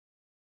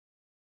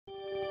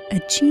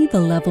Achieve a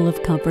level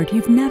of comfort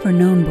you've never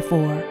known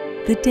before.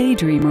 The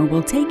DayDreamer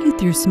will take you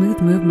through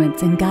smooth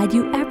movements and guide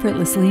you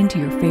effortlessly into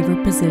your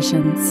favorite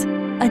positions.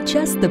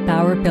 Adjust the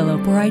power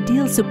pillow for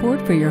ideal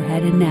support for your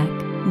head and neck.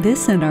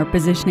 This and our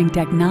positioning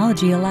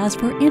technology allows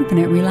for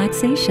infinite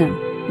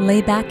relaxation.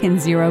 Lay back in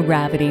zero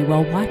gravity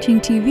while watching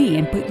TV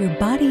and put your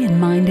body and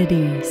mind at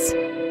ease.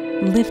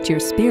 Lift your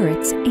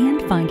spirits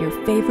and find your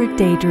favorite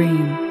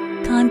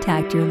daydream.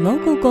 Contact your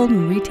local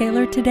Golden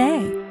retailer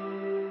today.